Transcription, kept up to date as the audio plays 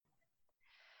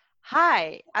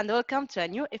Hi, and welcome to a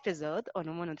new episode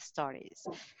on Women Stories.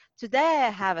 Today, I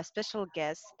have a special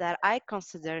guest that I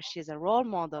consider she's a role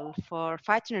model for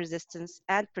fighting resistance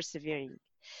and persevering.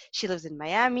 She lives in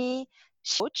Miami.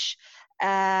 Coach.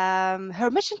 Her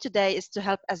mission today is to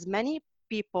help as many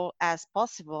people as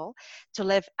possible to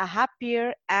live a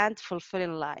happier and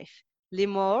fulfilling life.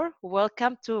 Limor,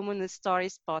 welcome to Women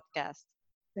Stories podcast.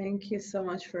 Thank you so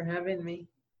much for having me.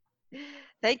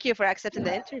 Thank you for accepting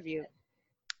the interview.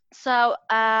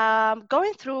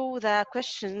 Going through the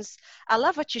questions, I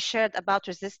love what you shared about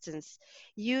resistance.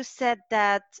 You said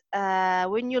that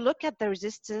when you look at the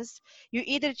resistance, you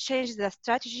either change the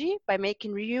strategy by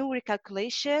making new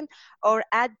recalculation or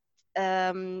add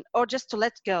or just to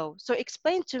let go. So,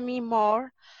 explain to me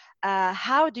more.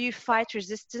 How do you fight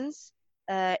resistance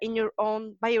in your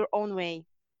own by your own way?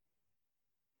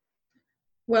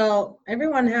 Well,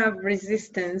 everyone have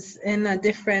resistance in a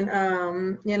different,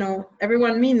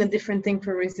 everyone mean a different thing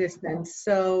for resistance.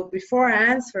 So before I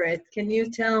answer it, can you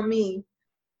tell me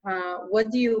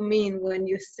what do you mean when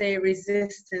you say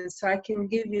resistance so I can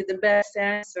give you the best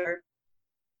answer?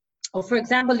 Or for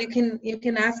example, you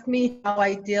can ask me how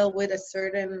I deal with a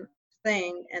certain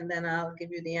thing and then I'll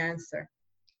give you the answer.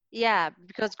 Yeah,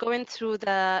 because going through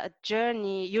the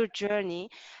journey, your journey,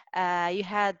 you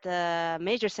had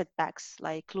major setbacks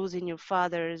like losing your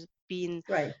father, being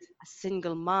Right. a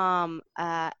single mom.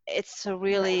 It's a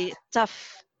really Right.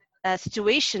 tough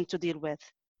situation to deal with,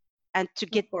 and to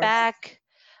get Of course. back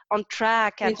on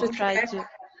track and to Into try track. to,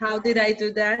 How did I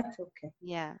do that? Okay.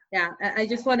 yeah, Yeah, I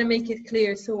just want to make it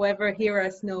clear so whoever hear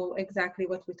us know exactly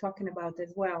what we're talking about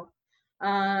as well.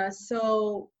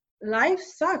 So life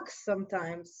sucks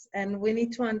sometimes, and we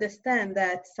need to understand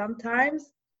that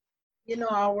sometimes,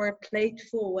 our plate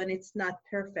full when it's not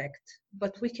perfect,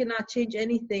 but we cannot change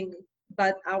anything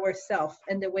but ourselves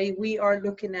and the way we are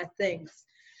looking at things.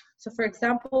 So, for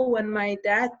example, when my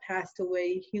dad passed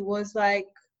away, he was like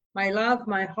my love,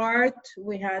 my heart.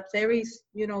 We had very,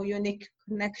 unique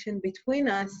connection between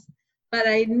us, but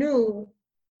I knew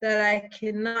that I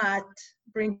cannot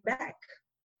bring back.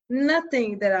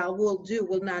 Nothing that I will do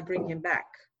will not bring him back.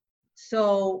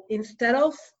 So instead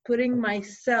of putting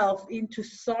myself into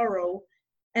sorrow,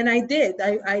 and I did,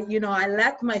 I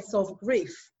let myself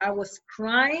grief. I was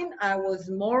crying, I was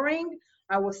mourning,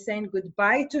 I was saying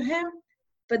goodbye to him,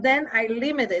 but then I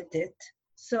limited it.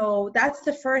 So that's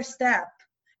the first step.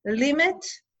 Limit,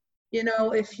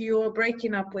 if you're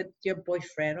breaking up with your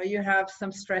boyfriend or you have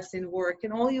some stress in work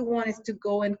and all you want is to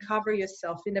go and cover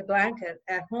yourself in a blanket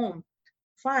at home,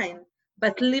 fine,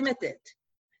 but limit it.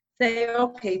 Say,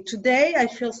 okay, today I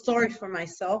feel sorry for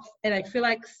myself and I feel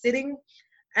like sitting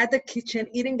at the kitchen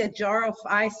eating a jar of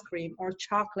ice cream or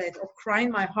chocolate or crying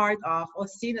my heart off or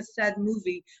seeing a sad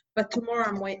movie, but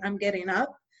tomorrow I'm getting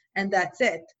up and that's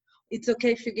it. It's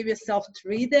okay if you give yourself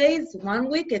 3 days, 1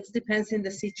 week, it depends on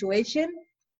the situation,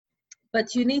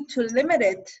 but you need to limit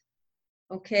it,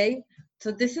 okay? So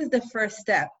this is the first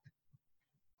step.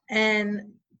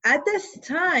 And at this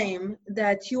time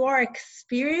that you are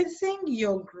experiencing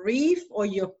your grief or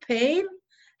your pain,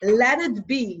 let it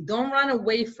be. Don't run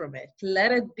away from it.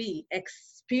 Let it be.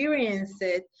 Experience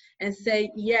it and say,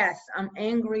 yes, I'm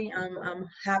angry, I'm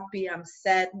happy, I'm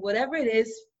sad, whatever it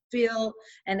is, feel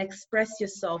and express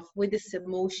yourself with this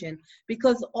emotion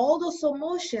because all those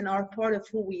emotions are part of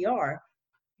who we are.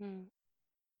 mm,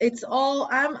 It's all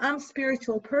I'm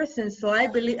spiritual person, so I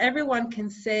believe everyone can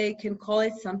call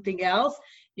it something else.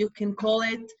 You can call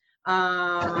it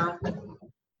uh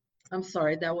I'm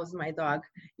sorry, that was my dog.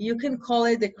 You can call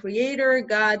it the creator,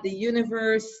 God, the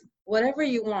universe, whatever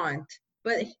you want,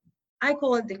 but I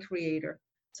call it the creator.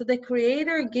 So the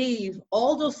creator gave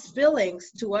all those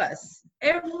feelings to us.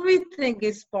 Everything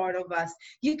is part of us.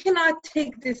 You cannot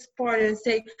take this part and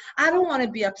say, I don't want to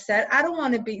be upset, I don't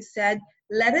want to be sad.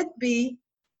 Let it be.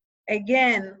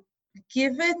 Again,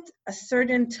 give it a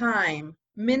certain time,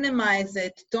 minimize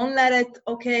it. Don't let it,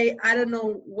 okay, I don't know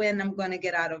when I'm going to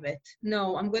get out of it.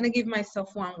 No, I'm going to give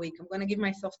myself 1 week. I'm going to give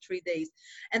myself 3 days.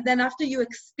 And then after you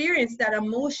experience that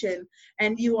emotion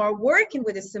and you are working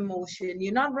with this emotion,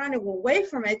 you're not running away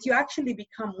from it, you actually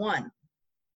become one.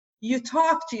 You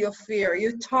talk to your fear,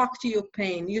 you talk to your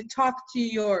pain, you talk to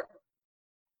your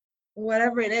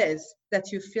whatever it is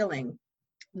that you're feeling.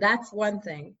 That's one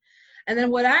thing. And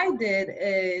then what I did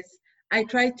is I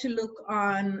tried to look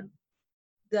on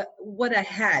the what I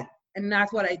had and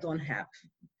not what I don't have.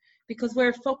 Because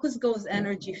where focus goes,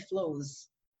 energy flows.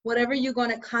 Whatever you're going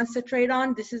to concentrate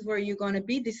on, this is where you're going to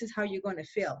be. This is how you're going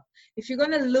to feel. If you're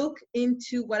going to look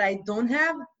into what I don't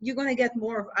have, you're going to get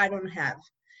more of I don't have.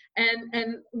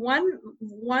 And one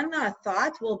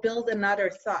thought will build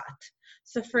another thought.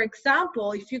 So for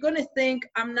example, if you're going to think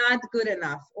I'm not good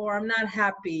enough, or I'm not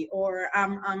happy, or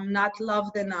I'm not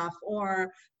loved enough,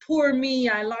 or poor me,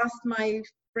 I lost my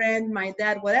friend, my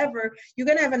dad, whatever, you're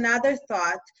going to have another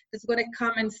thought that's going to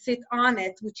come and sit on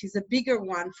it, which is a bigger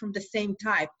one from the same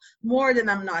type. More than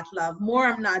I'm not loved, more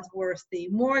I'm not worthy,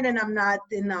 more than I'm not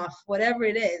enough, whatever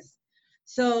it is.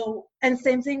 So, and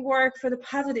same thing work for the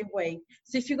positive way.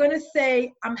 So if you're going to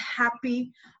say, I'm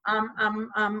happy,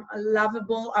 I'm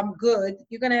lovable, I'm good,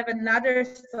 you're going to have another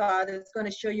thought that's going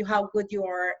to show you how good you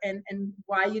are, and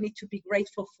why you need to be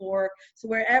grateful for. So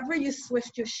wherever you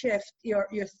shift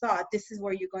your thought, this is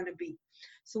where you're going to be.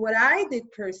 So what I did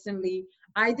personally,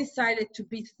 I decided to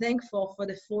be thankful for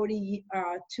the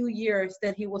 42 years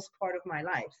that he was part of my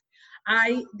life.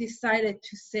 I decided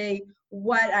to say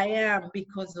what I am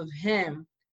because of him,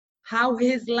 how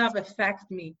his love affects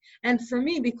me. And for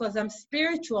me, because I'm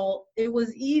spiritual, it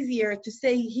was easier to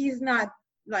say he's not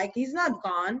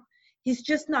gone. He's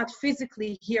just not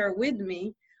physically here with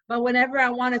me. But whenever I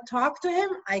want to talk to him,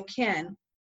 I can.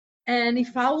 And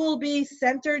if I will be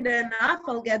centered enough,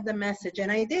 I'll get the message.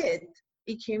 And I did.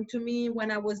 It came to me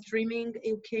when I was dreaming.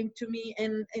 It came to me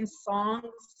in songs,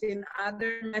 in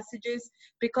other messages,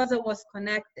 because I was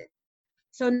connected.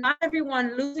 So not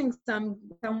everyone losing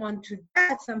someone to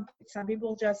death. Some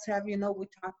people just have, we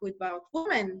talk about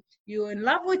women. You're in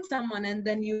love with someone and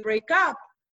then you break up.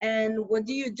 And what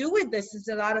do you do with this? It's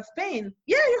a lot of pain.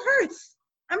 Yeah, it hurts.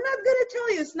 I'm not going to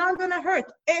tell you it's not going to hurt.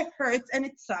 It hurts and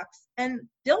it sucks, and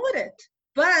deal with it.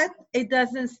 But it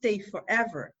doesn't stay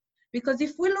forever. Because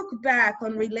if we look back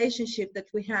on relationship that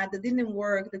we had that didn't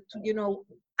work, that,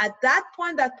 at that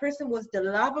point, that person was the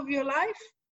love of your life,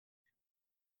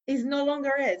 is no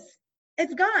longer is.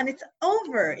 It's gone. It's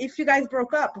over. If you guys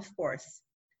broke up, of course.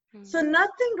 So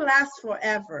nothing lasts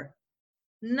forever.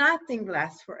 Nothing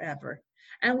lasts forever.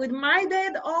 And with my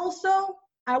dad also,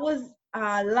 I was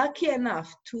lucky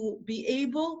enough to be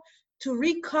able to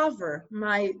recover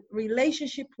my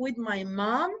relationship with my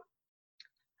mom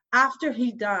after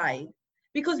he died.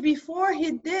 Because before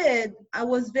he did, I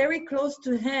was very close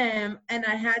to him, and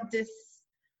I had this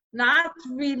not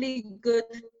really good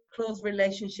close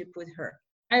relationship with her.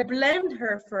 I blamed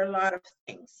her for a lot of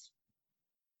things.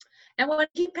 And when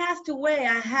he passed away,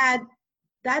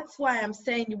 that's why I'm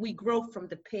saying we grow from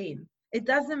the pain. It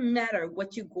doesn't matter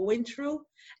what you're going through.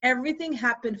 Everything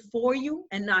happened for you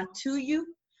and not to you.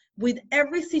 With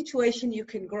every situation, you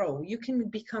can grow. You can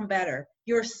become better.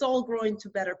 Your soul growing to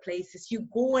better places. You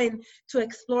going to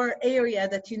explore area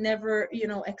that you never,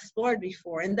 explored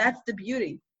before. And that's the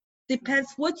beauty. Depends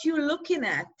what you're looking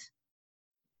at.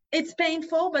 It's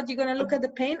painful, but you're going to look at the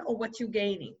pain or what you're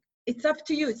gaining. It's up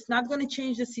to you. It's not going to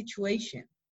change the situation.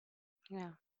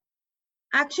 Yeah.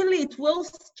 Actually, it will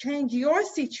change your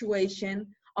situation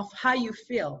of how you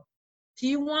feel. Do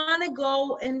you want to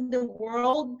go in the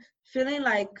world feeling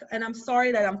like, and I'm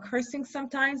sorry that I'm cursing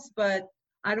sometimes, but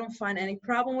I don't find any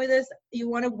problem with this. You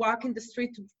want to walk in the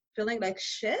street feeling like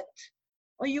shit?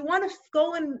 Or you want to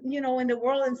go in, in the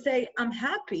world and say, I'm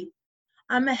happy.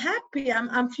 I'm happy.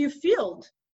 I'm fulfilled.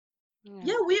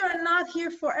 Yeah, we are not here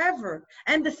forever,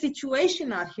 and the situation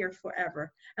not here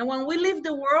forever. And when we leave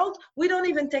the world, we don't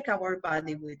even take our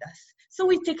body with us. So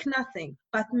we take nothing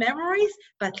but memories,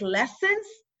 but lessons.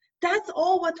 That's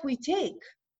all what we take.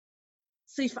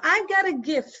 So if I got a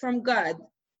gift from God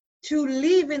to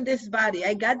live in this body,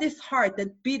 I got this heart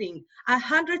that's beating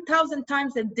 100,000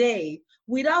 times a day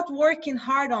without working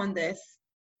hard on this,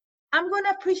 I'm going to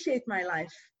appreciate my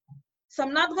life. So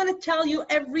I'm not going to tell you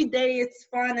every day it's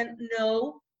fun, and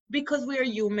no, because we are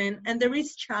human and there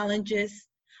is challenges.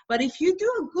 But if you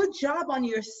do a good job on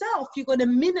yourself, you're going to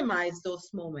minimize those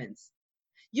moments.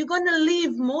 You're going to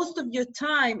live most of your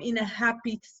time in a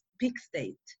happy peak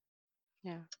state.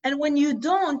 Yeah. And when you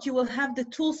don't, you will have the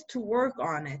tools to work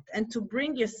on it and to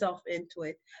bring yourself into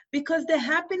it, because the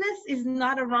happiness is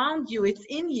not around you, it's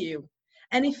in you.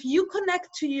 And if you connect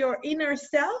to your inner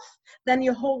self, then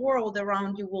your whole world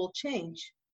around you will change.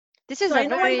 This is so I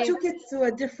know I took it to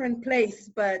a different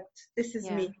place, but this is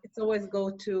me. It's always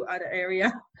go to other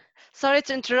area. Sorry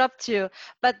to interrupt you,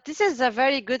 but this is a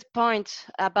very good point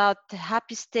about the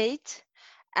happy state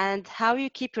and how you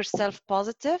keep yourself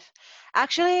positive.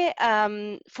 Actually,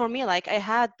 for me, like I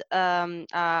had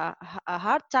a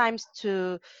hard times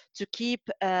to keep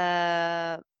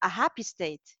a happy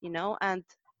state, and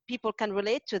people can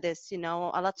relate to this. A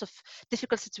lot of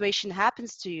difficult situation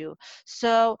happens to you.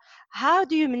 So how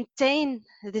do you maintain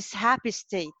this happy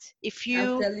state?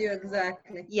 I'll tell you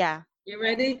exactly. Yeah. You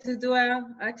ready to do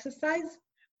an exercise?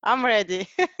 I'm ready.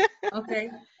 Okay.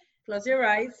 Close your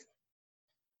eyes.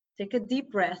 Take a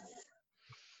deep breath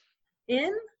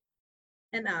in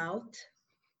and out.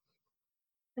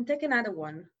 And take another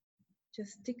one.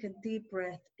 Just take a deep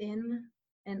breath in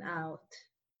and out.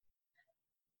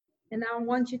 And I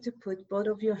want you to put both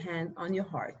of your hands on your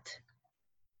heart.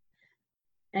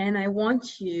 And I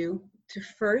want you to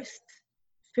first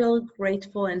feel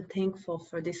grateful and thankful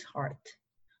for this heart.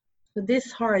 For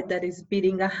this heart that is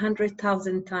beating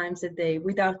 100,000 times a day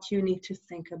without you need to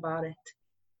think about it.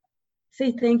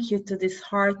 Say thank you to this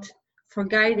heart for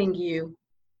guiding you,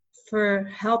 for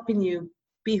helping you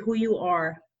be who you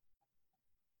are.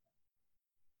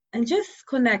 And just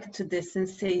connect to this and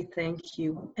say thank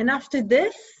you. And after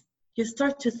this, you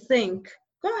start to think.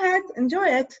 Go ahead, enjoy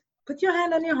it. Put your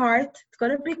hand on your heart. It's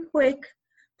going to be quick.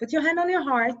 Put your hand on your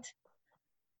heart.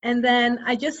 And then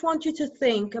I just want you to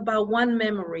think about one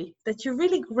memory that you're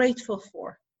really grateful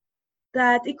for.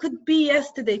 That it could be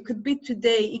yesterday, it could be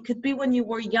today, it could be when you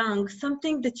were young,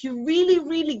 something that you're really,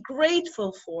 really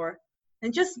grateful for.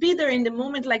 And just be there in the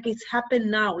moment like it's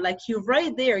happened now, like you're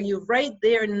right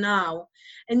there now.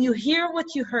 And you hear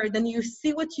what you heard and you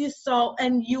see what you saw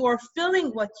and you are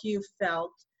feeling what you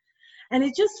felt. And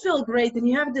it just feels great and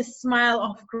you have this smile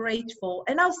of grateful.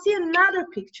 And I'll see another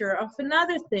picture of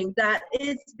another thing that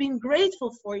it's been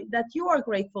grateful for, that you are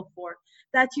grateful for,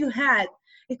 that you had.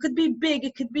 It could be big,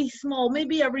 it could be small,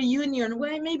 maybe a reunion,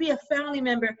 maybe a family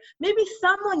member, maybe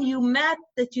someone you met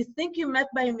that you think you met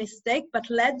by mistake, but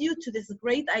led you to this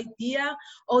great idea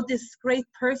or this great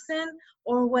person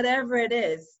or whatever it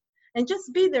is. And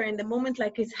just be there in the moment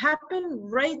like it's happened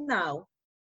right now.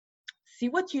 See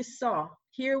what you saw,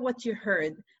 hear what you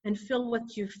heard, and feel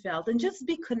what you felt, and just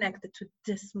be connected to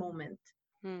this moment.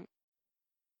 Mm.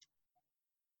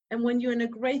 And when you're in a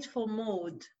grateful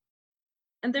mode,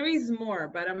 and there is more,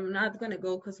 but I'm not going to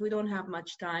go because we don't have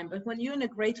much time. But when you're in a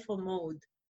grateful mode,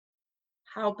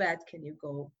 how bad can you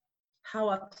go? How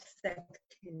upset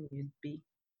can you be?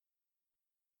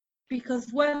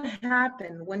 Because what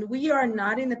happened when we are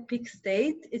not in a peak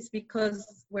state, it's because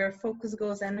where focus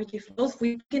goes, energy flows,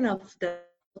 we think of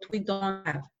what we don't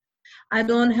have. I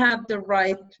don't have the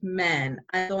right man.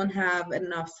 I don't have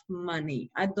enough money.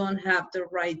 I don't have the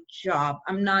right job.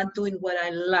 I'm not doing what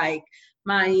I like.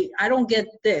 I don't get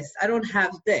this. I don't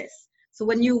have this. So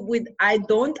when you with I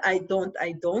don't,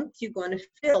 you're going to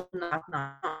feel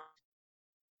not.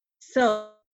 So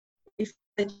if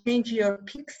you change your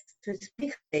peak to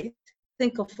peak state,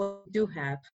 think of what you do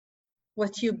have,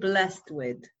 what you're blessed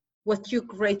with, what you're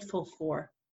grateful for,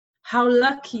 how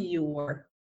lucky you were.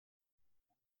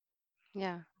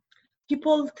 Yeah.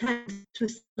 People tend to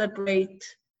celebrate,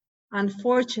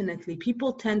 unfortunately,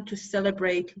 people tend to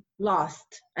celebrate loss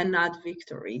and not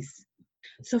victories.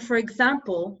 So for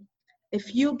example,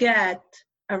 if you get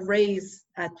a raise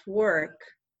at work,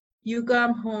 you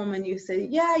come home and you say,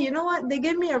 yeah, you know what? They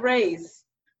gave me a raise.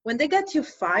 When they get you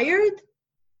fired,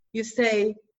 you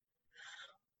say,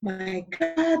 my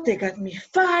God, they got me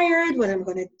fired. What am I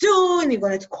going to do? And you're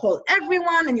going to call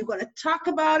everyone and you're going to talk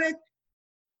about it.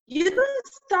 You don't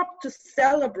stop to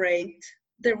celebrate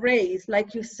the raise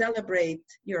like you celebrate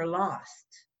your loss.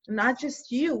 Not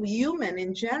just you, human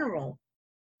in general.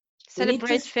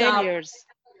 Celebrate failures.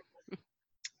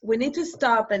 We need to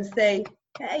stop and say,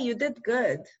 hey, you did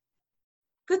good.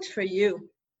 Good for you.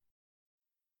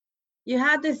 You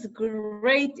had this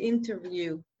great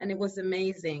interview and it was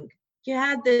amazing. You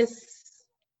had this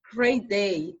great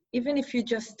day, even if you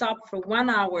just stopped for 1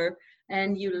 hour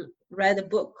and you read a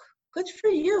book. Good for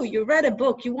you. You read a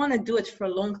book. You want to do it for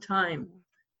a long time.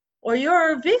 Or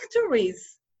your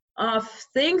victories of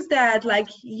things that like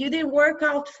you didn't work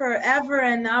out forever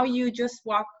and now you just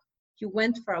you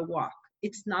went for a walk.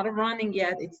 It's not a running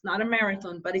yet. It's not a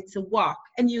marathon, but it's a walk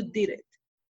and you did it.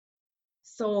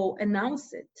 So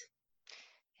announce it.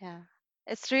 Yeah.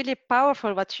 It's really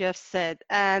powerful what you have said.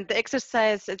 And the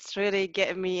exercise, it's really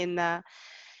getting me in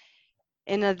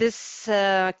this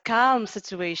calm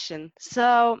situation.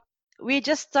 So we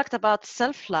just talked about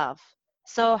self-love.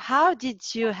 So how did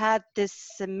you had this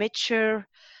mature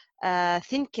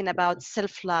thinking about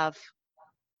self-love?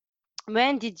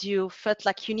 When did you felt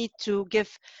like you need to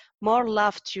give more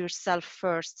love to yourself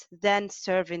first, then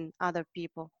serving other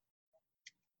people?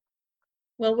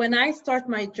 Well, when I start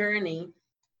my journey,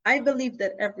 I believe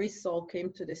that every soul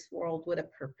came to this world with a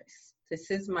purpose. This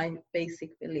is my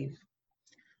basic belief.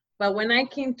 But when I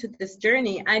came to this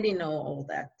journey, I didn't know all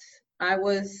that. I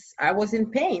was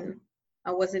in pain.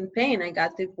 I was in pain. I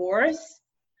got divorced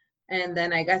and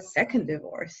then I got second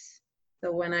divorce.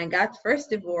 So when I got first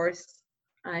divorce,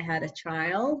 I had a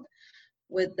child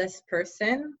with this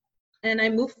person and I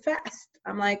moved fast.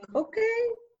 I'm like, okay,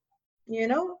 you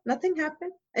know, nothing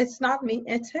happened. It's not me,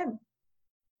 it's him.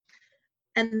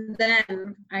 And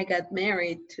then I got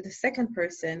married to the second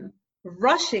person,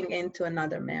 rushing into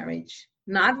another marriage,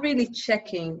 not really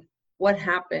checking what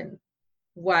happened.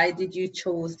 Why did you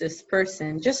choose this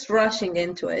person? Just rushing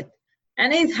into it.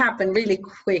 And it happened really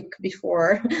quick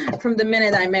before, from the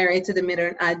minute I married to the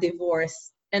minute I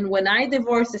divorced. And when I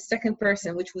divorced the second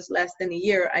person, which was less than a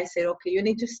year, I said, okay, you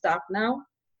need to stop now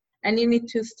and you need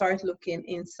to start looking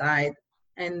inside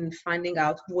and finding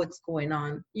out what's going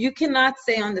on. You cannot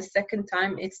say on the second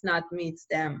time, it's not me, it's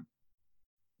them.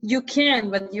 You can,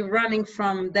 but you're running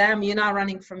from them. You're not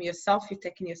running from yourself. You're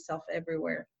taking yourself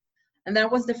everywhere. And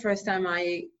that was the first time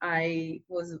I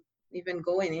was even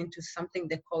going into something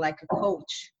they call like a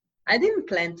coach. I didn't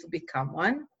plan to become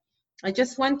one. I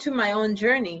just went to my own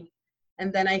journey.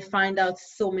 And then I find out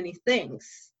so many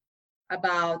things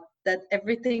about that.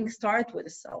 Everything starts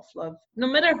with self-love. No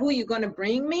matter who you're going to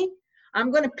bring me, I'm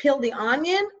going to peel the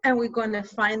onion and we're going to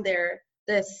find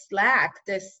this slack,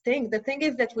 this thing. The thing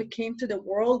is that we came to the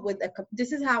world with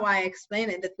this is how I explain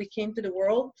it, that we came to the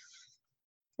world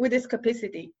with this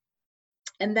capacity.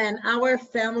 And then our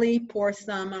family pours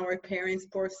some, our parents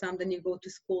pour some, then you go to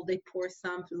school, they pour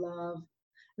some love.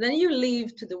 Then you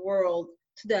leave to the world,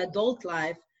 to the adult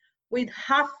life, with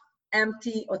half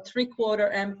empty or 3/4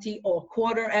 empty or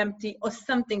quarter empty or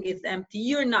something is empty.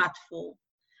 You're not full.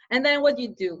 And then what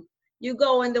do? You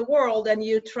go in the world and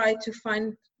you try to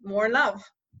find more love.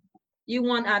 You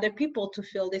want other people to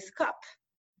fill this cup.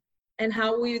 And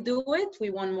how we do it? We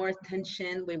want more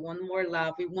attention. We want more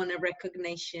love. We want a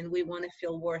recognition. We want to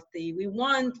feel worthy. We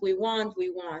want.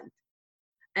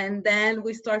 And then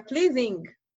we start pleasing.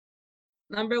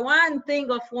 Number one thing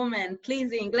of women,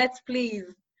 pleasing. Let's please.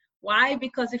 Why?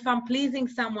 Because if I'm pleasing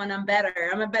someone, I'm better.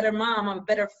 I'm a better mom. I'm a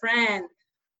better friend.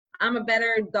 I'm a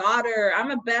better daughter. I'm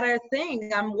a better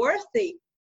thing. I'm worthy.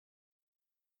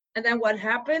 And then what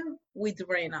happened? We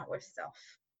drain ourselves.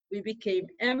 We became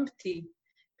empty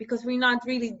because we're not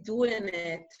really doing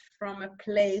it from a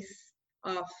place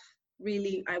of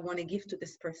really, I want to give to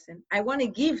this person. I want to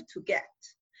give to get.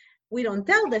 We don't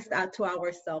tell this out to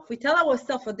ourselves. We tell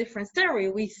ourselves a different story.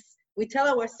 We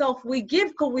tell ourselves we give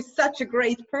because we're such a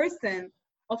great person.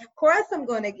 Of course I'm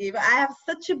going to give. I have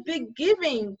such a big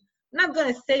giving. I'm not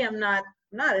going to say I'm not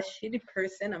a shitty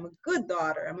person. I'm a good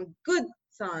daughter. I'm a good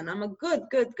son. I'm a good,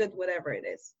 whatever it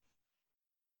is.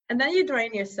 And then you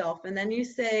drain yourself and then you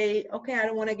say, okay, I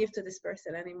don't want to give to this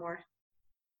person anymore.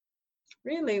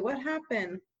 Really, what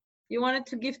happened? You wanted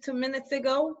to give 2 minutes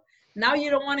ago? Now you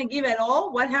don't want to give at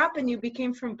all? What happened? You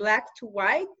became from black to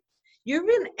white? You've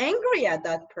been angry at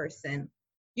that person.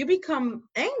 You become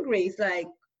angry. It's like,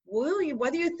 William,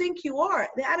 what do you think you are?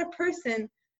 The other person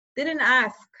didn't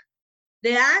ask.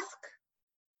 They ask,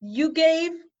 you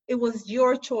gave, it was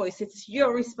your choice. It's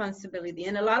your responsibility.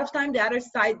 And a lot of time, the other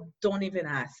side don't even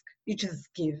ask. You just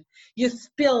give. You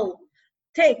spill,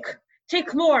 take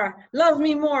more, love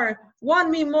me more,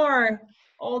 want me more,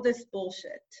 all this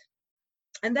bullshit.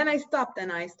 And then I stopped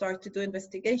and I started to do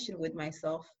investigation with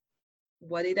myself.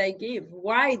 What did I give?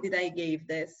 Why did I give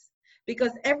this?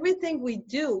 Because everything we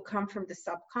do comes from the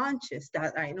subconscious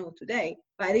that I know today,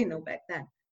 but I didn't know back then.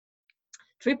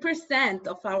 3%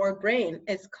 of our brain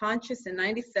is conscious and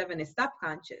 97% is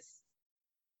subconscious.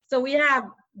 So we have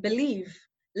belief,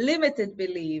 limited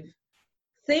belief,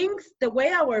 things, the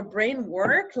way our brain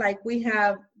works, like we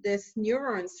have these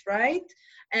neurons, right?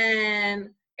 And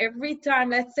every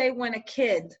time, let's say when a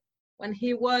kid, when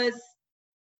he was,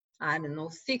 I don't know,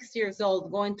 6 years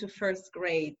old, going to first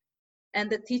grade, and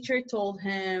the teacher told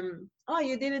him, oh,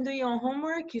 you didn't do your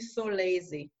homework? You're so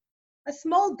lazy. A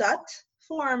small dot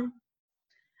form.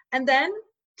 And then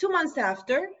 2 months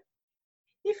after,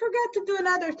 he forgot to do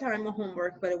another time of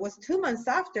homework, but it was 2 months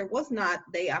after, it was not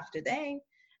day after day.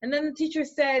 And then the teacher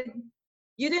said,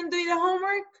 you didn't do your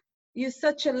homework? You're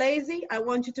such a lazy. I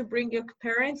want you to bring your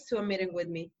parents to a meeting with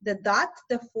me. The dot,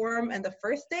 the form, and the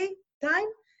first day time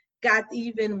got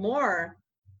even more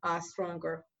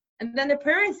stronger. And then the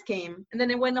parents came, and then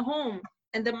they went home,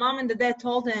 and the mom and the dad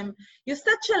told him, you're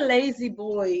such a lazy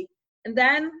boy. And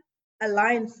then a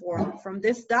line formed from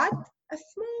this dot, a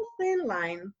small thin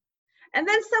line. And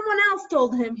then someone else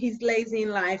told him he's lazy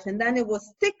in life, and then it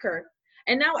was thicker.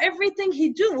 And now everything he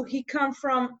do, he come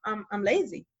from, I'm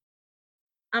lazy.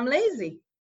 I'm lazy.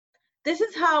 This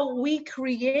is how we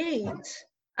create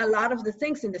a lot of the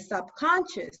things in the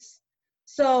subconscious.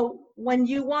 So when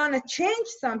you want to change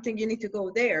something, you need to go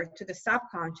there to the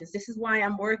subconscious. This is why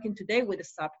I'm working today with the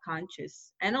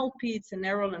subconscious. NLP, it's a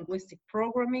neuro-linguistic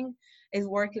programming, is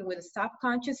working with the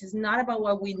subconscious. It's not about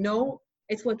what we know,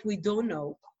 it's what we don't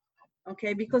know.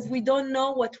 Okay, because we don't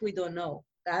know what we don't know.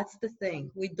 That's the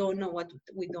thing. We don't know what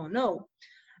we don't know.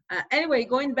 Anyway,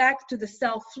 going back to the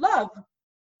self-love,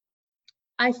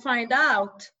 I find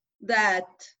out that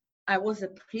I was a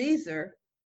pleaser.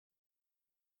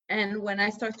 And when I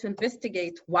start to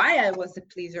investigate why I was a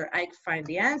pleaser, I find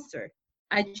the answer.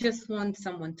 I just want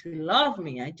someone to love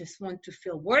me. I just want to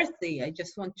feel worthy. I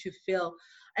just want to feel,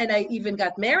 and I even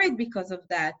got married because of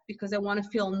that, because I want to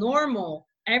feel normal.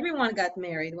 Everyone got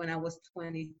married when I was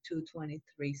 22,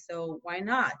 23. So why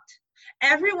not?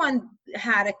 Everyone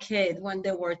had a kid when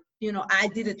they were, I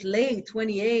did it late,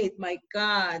 28. My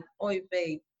God, oy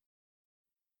vey.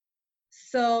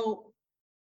 So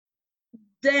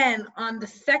then on the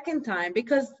second time,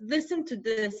 because listen to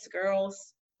this,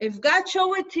 girls, if God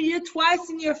show it to you twice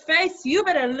in your face, you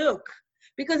better look.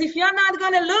 Because if you're not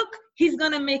going to look, he's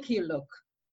going to make you look.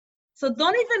 So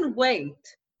don't even wait.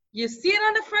 You see it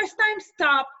on the first time,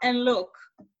 stop and look.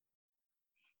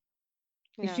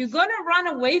 Yes. If you're going to run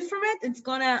away from it, it's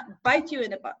going to bite you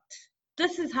in the butt.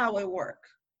 This is how it works.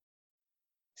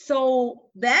 So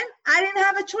then I didn't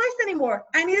have a choice anymore.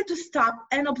 I needed to stop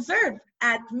and observe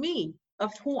at me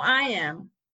of who I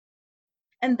am.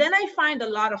 And then I find a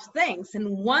lot of things. And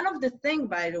one of the things,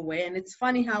 by the way, and it's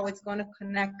funny how it's going to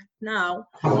connect now,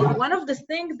 one of the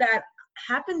things that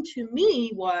happened to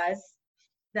me was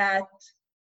that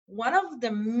one of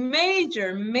the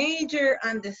major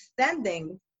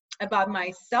understanding about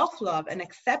my self-love and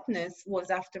acceptance was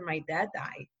after my dad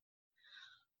died.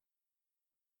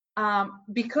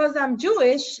 Because I'm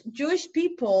Jewish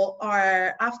people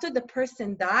are, after the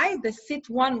person died, they sit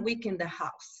 1 week in the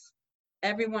house.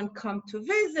 Everyone come to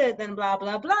visit and blah,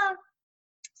 blah, blah.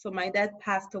 So my dad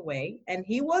passed away and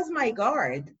he was my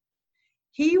guard.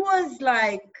 He was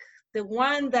like the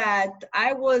one that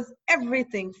I was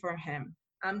everything for him.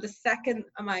 I'm the second,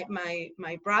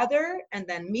 my brother, and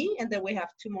then me, and then we have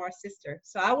 2 more sisters.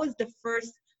 So I was the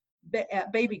first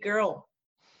baby girl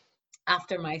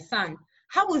after my son.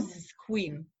 I was his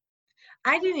queen.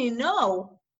 I didn't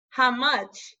know how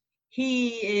much he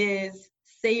is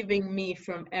saving me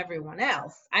from everyone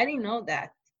else. I didn't know that.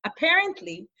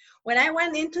 Apparently, when I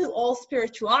went into all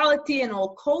spirituality and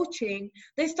all coaching,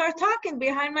 they start talking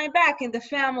behind my back in the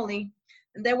family.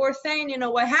 And they were saying,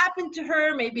 what happened to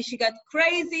her? Maybe she got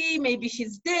crazy. Maybe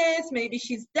she's this. Maybe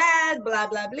she's that. Blah,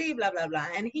 blah, blah, blah, blah, blah.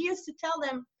 And he used to tell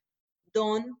them,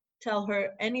 don't tell her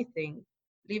anything.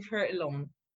 Leave her alone.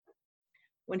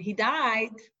 When he died,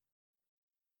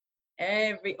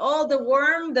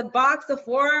 the box of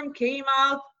worm came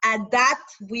out at that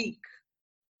week.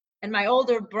 And my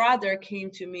older brother came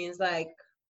to me and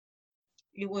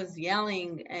he was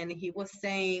yelling and he was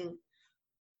saying,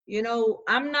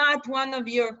 I'm not one of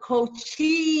your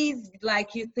coaches,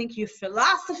 like you think you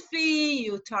philosophy,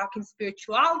 you talking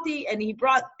spirituality. And he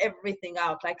brought everything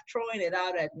out, like throwing it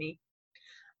out at me.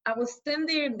 I was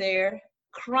standing there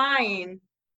crying,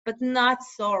 but not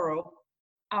sorrow.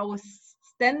 I was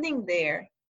standing there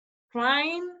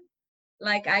crying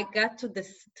like I got to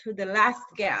the last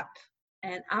gap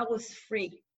and I was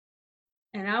free.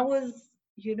 And I was,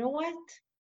 you know what?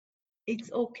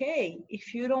 It's okay.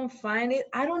 If you don't find it,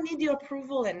 I don't need your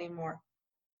approval anymore.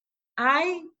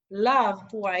 I love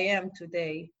who I am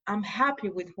today. I'm happy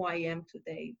with who I am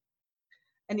today.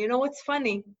 And you know what's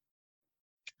funny?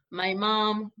 My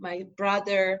mom, my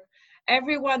brother,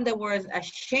 everyone that was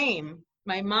ashamed.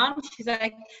 My mom, she's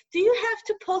like, do you have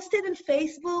to post it on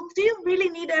Facebook? Do you really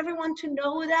need everyone to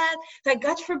know that? Like,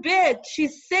 God forbid,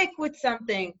 she's sick with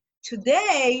something.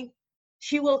 Today,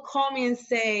 she will call me and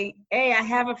say, hey, I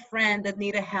have a friend that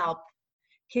needs help.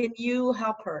 Can you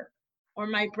help her? Or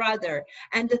my brother.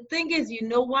 And the thing is, you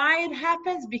know why it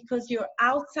happens? Because your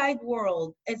outside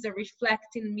world is a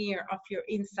reflecting mirror of your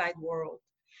inside world.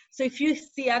 So if you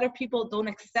see other people don't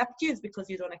accept you, it's because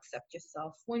you don't accept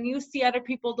yourself. When you see other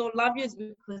people don't love you, it's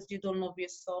because you don't love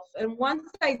yourself. And once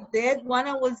I did, when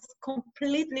I was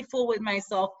completely full with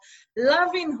myself,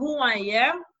 loving who I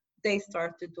am, they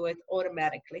start to do it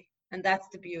automatically. And that's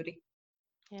the beauty.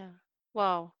 Yeah.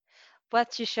 Wow.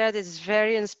 What you shared is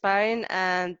very inspiring,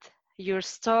 and your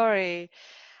story,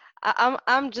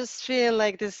 I'm just feeling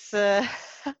like this,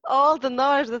 all the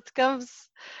knowledge that comes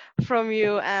from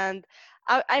you, and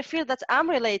I feel that I'm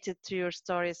related to your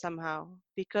story somehow,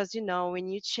 because when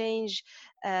you change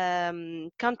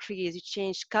countries, you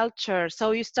change culture,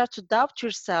 so you start to doubt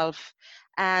yourself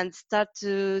and start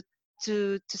to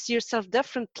see yourself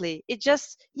differently. It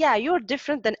just, yeah, you're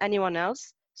different than anyone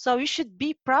else. So you should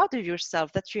be proud of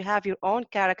yourself that you have your own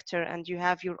character and you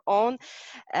have your own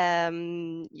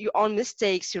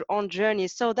mistakes, your own journey.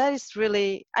 So that is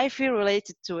really, I feel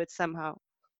related to it somehow.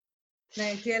 And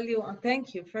I tell you,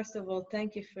 thank you. First of all,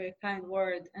 thank you for your kind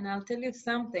word. And I'll tell you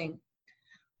something.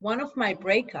 One of my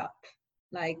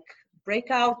like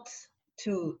breakout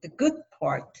to the good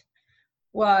part,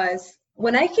 was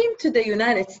when I came to the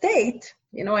United States.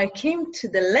 I came to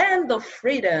the land of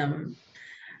freedom,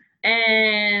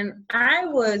 and I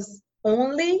was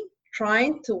only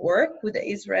trying to work with the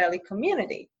Israeli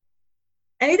community,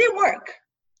 and it didn't work.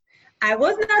 I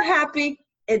was not happy.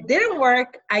 It didn't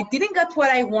work. I didn't get what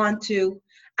I want to.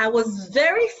 I was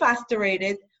very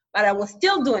frustrated, but I was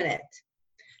still doing it.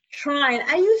 Trying.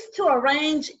 I used to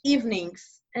arrange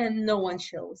evenings and no one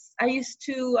shows. I used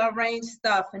to arrange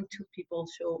stuff and 2 people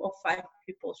show or 5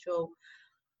 people show.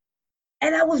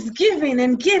 And I was giving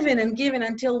and giving and giving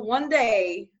until one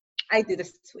day I did a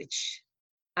switch.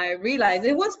 I realized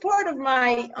it was part of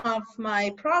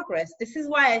my progress. This is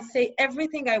why I say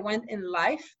everything I went in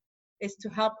life is to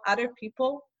help other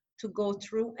people to go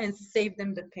through and save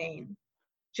them the pain.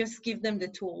 Just give them the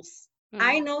tools.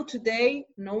 I know today,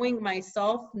 knowing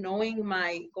myself, knowing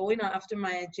my going after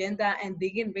my agenda and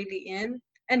digging really in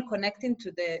and connecting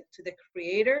to the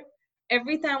creator.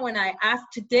 Every time when I ask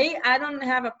today, I don't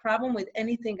have a problem with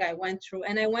anything I went through.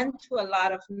 And I went through a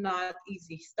lot of not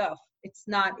easy stuff. It's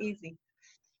not easy.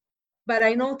 But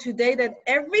I know today that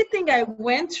everything I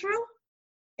went through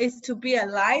is to be a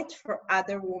light for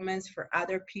other women, for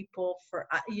other people, for,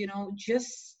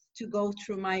 just to go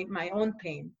through my own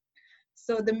pain.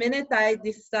 So the minute I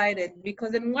decided,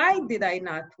 because then why did I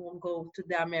not go to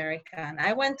the American?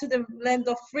 I went to the land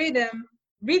of freedom,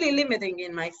 really limiting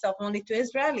in myself only to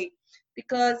Israeli,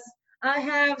 because I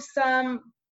have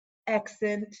some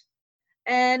accent,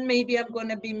 and maybe I'm going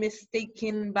to be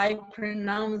mistaken by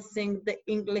pronouncing the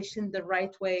English in the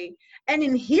right way. And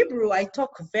in Hebrew, I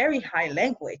talk very high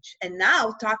language. And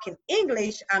now talking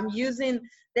English, I'm using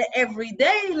the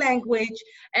everyday language.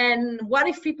 And what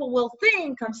if people will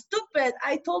think I'm stupid?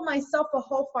 I told myself a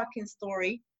whole fucking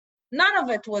story. None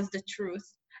of it was the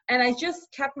truth. And I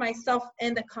just kept myself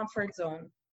in the comfort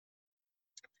zone.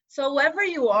 So wherever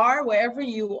you are,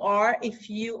 if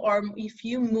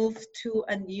you move to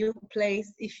a new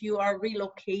place, if you are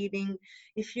relocating,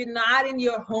 if you're not in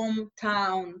your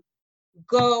hometown,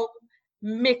 go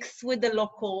mix with the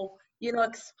local,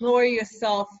 explore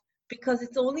yourself, because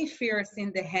it's only fears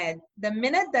in the head. The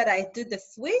minute that I did the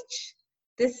switch,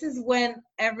 this is when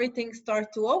everything started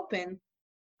to open.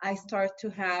 I start to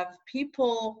have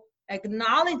people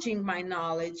acknowledging my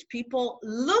knowledge, people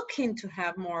looking to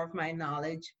have more of my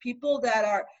knowledge, people that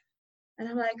are, and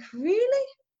I'm like, really?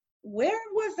 Where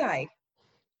was I?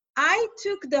 I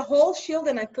took the whole shield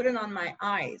and I put it on my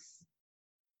eyes.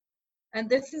 And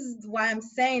this is why I'm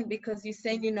saying, because you're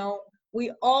saying, not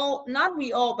we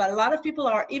all, but a lot of people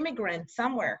are immigrants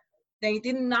somewhere. They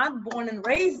did not born and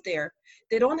raised there.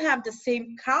 They don't have the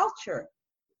same culture.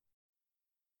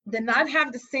 They not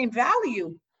have the same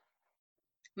value.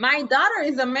 My daughter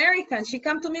is American. She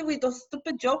come to me with those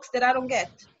stupid jokes that I don't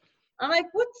get. I'm like,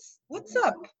 what's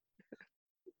up?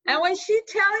 And when she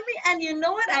telling me, and you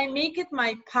know what? I make it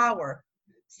my power.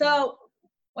 So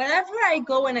whenever I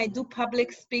go and I do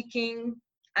public speaking,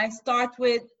 I start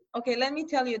with, okay, let me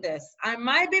tell you this. I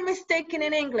might be mistaken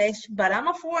in English, but I'm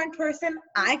a foreign person.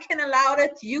 I can allow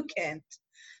it. You can't.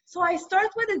 So I start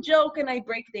with a joke and I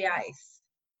break the ice.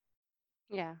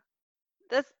 Yeah.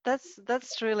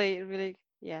 That's really, really,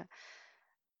 yeah.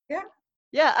 Yeah.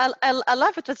 Yeah, I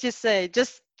love it what you say.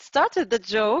 Just started the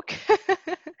joke.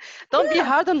 Don't be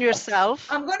hard on yourself.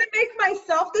 I'm going to make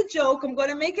myself the joke. I'm going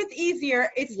to make it easier.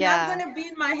 It's not going to be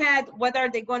in my head what are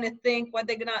they going to think, what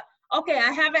they're going to, okay,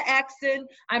 I have an accent.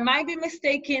 I might be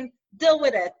mistaken. Deal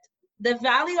with it. The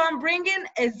value I'm bringing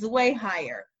is way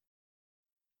higher.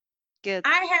 Good.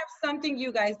 I have something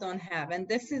you guys don't have. And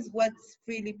this is what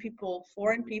really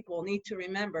foreign people need to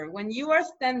remember. When you are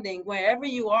standing wherever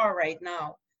you are right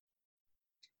now,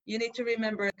 you need to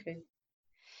remember, okay.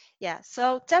 Yeah,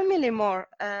 so tell me, Limor,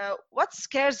 what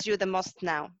scares you the most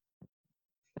now?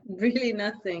 Really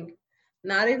nothing.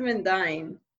 Not even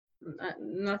dying.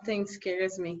 Nothing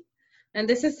scares me. And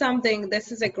this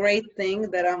is a great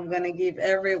thing that I'm going to give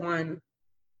everyone.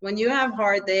 When you have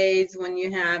hard days, when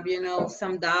you have,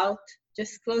 some doubt,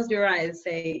 just close your eyes,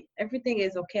 say, everything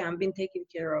is okay. I'm being taken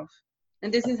care of.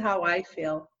 And this is how I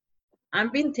feel. I'm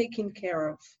being taken care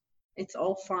of. It's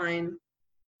all fine.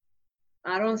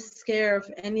 I don't scare of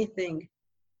anything.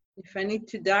 If I need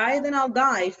to die, then I'll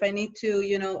die. If I need to,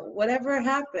 whatever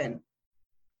happened.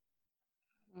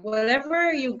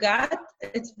 Whatever you got,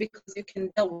 it's because you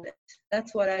can deal with it.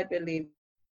 That's what I believe.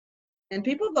 And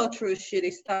people go through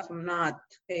shitty stuff. I'm not,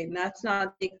 okay, that's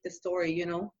not take the story,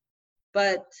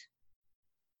 but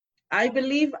I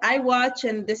believe I watch,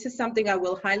 and this is something I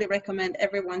will highly recommend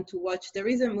everyone to watch. There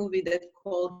is a movie that's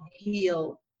called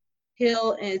Heal.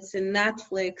 Heal, it's in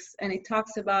Netflix, and it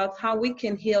talks about how we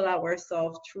can heal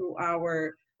ourselves through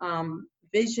our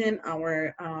vision,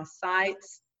 our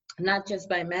sights, not just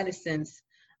by medicines.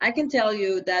 I can tell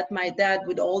you that my dad,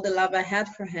 with all the love I had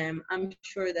for him, I'm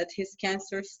sure that his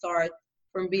cancer started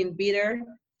from being bitter,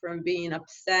 from being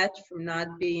upset, from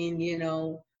not being,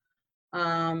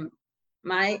 um,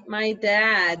 my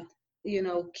dad,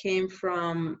 came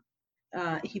from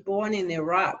he born in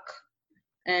Iraq,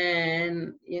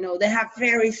 and they have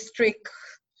very strict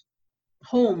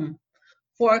home.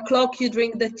 4 o'clock you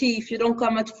drink the tea. If you don't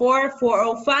come at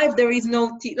 4:05, there is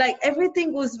no tea. Like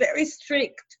everything was very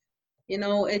strict.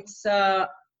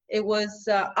 It was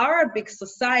Arabic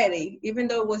society, even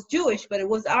though it was Jewish, but it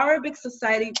was Arabic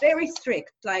society, very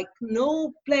strict, like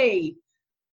no play.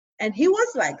 And he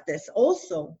was like this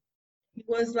also. He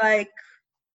was like,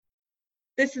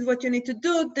 this is what you need to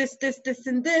do, this,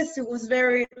 and this. It was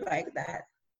very like that.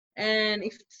 And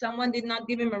if someone did not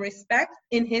give him a respect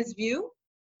in his view,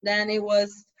 then it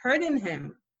was hurting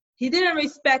him. He didn't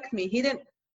respect me. He didn't.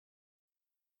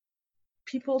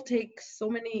 People take so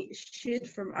many shit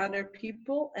from other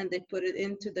people and they put it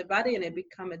into the body and it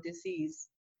become a disease.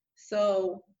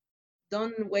 So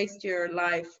don't waste your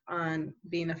life on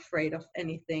being afraid of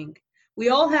anything. We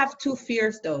all have two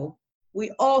fears though. We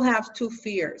all have two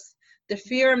fears. The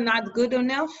fear I'm not good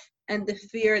enough and the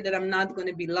fear that I'm not going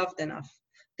to be loved enough.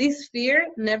 This fear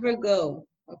never go,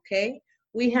 okay?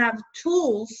 We have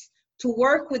tools to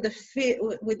work with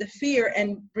the fear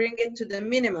and bring it to the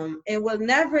minimum. It will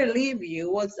never leave you.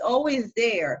 It was always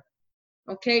there,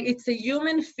 okay? It's a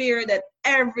human fear that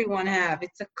everyone have.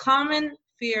 It's a common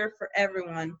fear for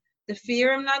everyone. The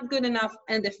fear I'm not good enough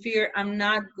and the fear I'm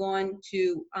not going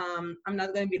to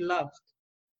be loved.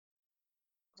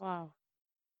 Wow.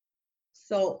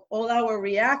 So all our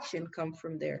reaction come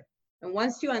from there. And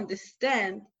once you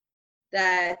understand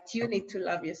that you need to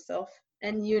love yourself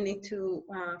and you need to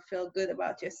feel good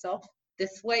about yourself,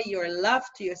 this way your love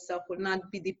to yourself will not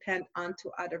be dependent onto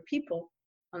other people,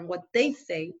 on what they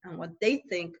say and what they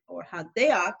think or how they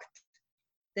act.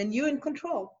 Then you're in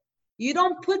control. You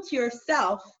don't put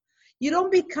yourself, you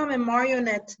don't become a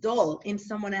marionette doll in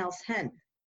someone else's hand.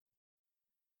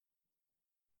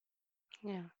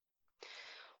 Yeah.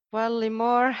 Well,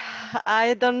 Limor,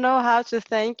 I don't know how to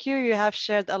thank you. You have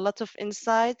shared a lot of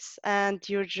insights, and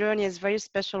your journey is a very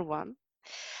special one.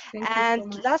 Thank you And so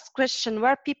much. last question,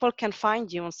 where people can find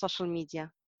you on social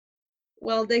media?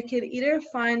 Well, they can either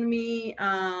find me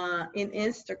in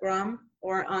Instagram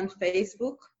or on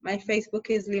Facebook. My Facebook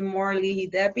is Limor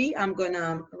Lihi Debbie. I'm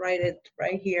gonna write it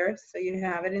right here so you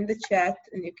have it in the chat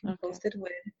and you can Okay. post it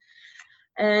with.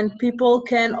 And people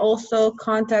can also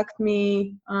contact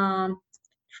me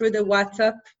through the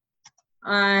WhatsApp.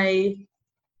 I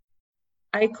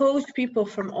coach people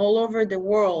from all over the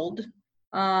world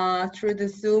through the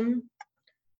Zoom.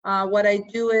 What I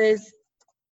do is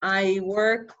I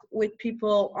work with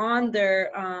people on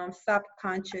their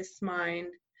subconscious mind.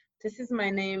 This is my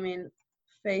name in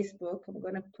Facebook. I'm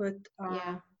gonna put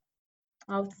Yeah.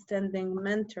 outstanding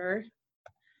mentor.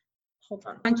 Hold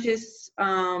on. Conscious,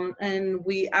 and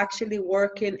we actually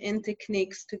work in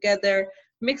techniques together,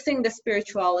 mixing the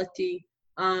spirituality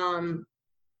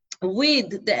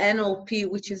with the NLP,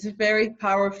 which is a very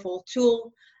powerful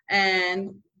tool.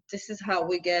 And this is how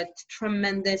we get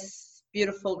tremendous,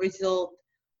 beautiful result.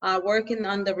 Working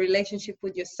on the relationship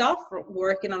with yourself,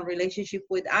 working on relationship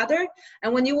with other.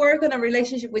 And when you work on a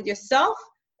relationship with yourself,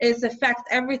 it affects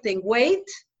everything. Weight,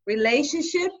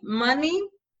 relationship, money,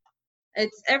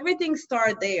 it's everything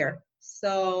start there.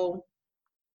 So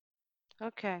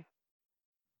Okay.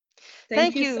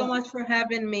 thank Thank you so you. much for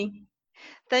having me.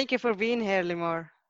 Thank you for being here, Limor.